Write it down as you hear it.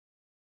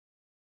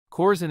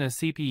Cores in a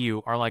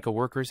CPU are like a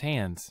worker's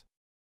hands.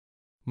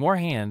 More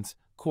hands,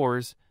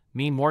 cores,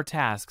 mean more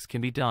tasks can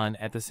be done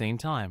at the same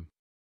time.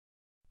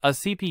 A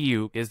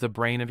CPU is the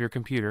brain of your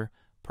computer,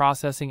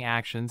 processing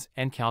actions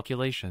and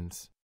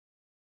calculations.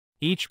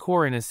 Each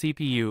core in a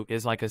CPU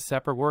is like a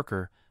separate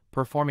worker,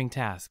 performing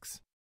tasks.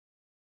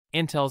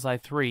 Intel's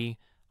i3,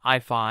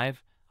 i5,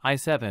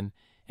 i7,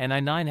 and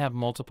i9 have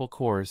multiple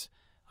cores.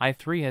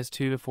 i3 has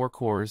 2 to 4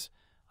 cores,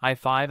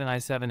 i5 and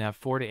i7 have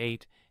 4 to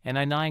 8, and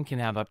i9 can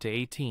have up to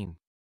 18.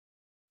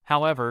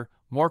 However,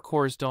 more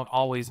cores don't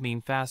always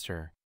mean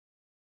faster.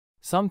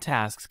 Some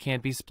tasks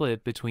can't be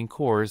split between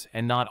cores,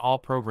 and not all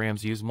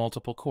programs use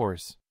multiple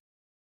cores.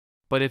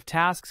 But if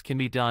tasks can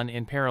be done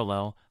in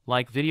parallel,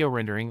 like video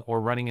rendering or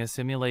running a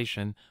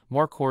simulation,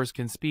 more cores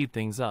can speed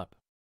things up.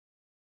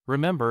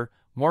 Remember,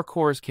 more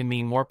cores can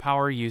mean more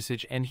power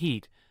usage and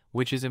heat,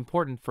 which is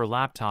important for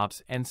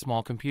laptops and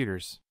small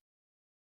computers.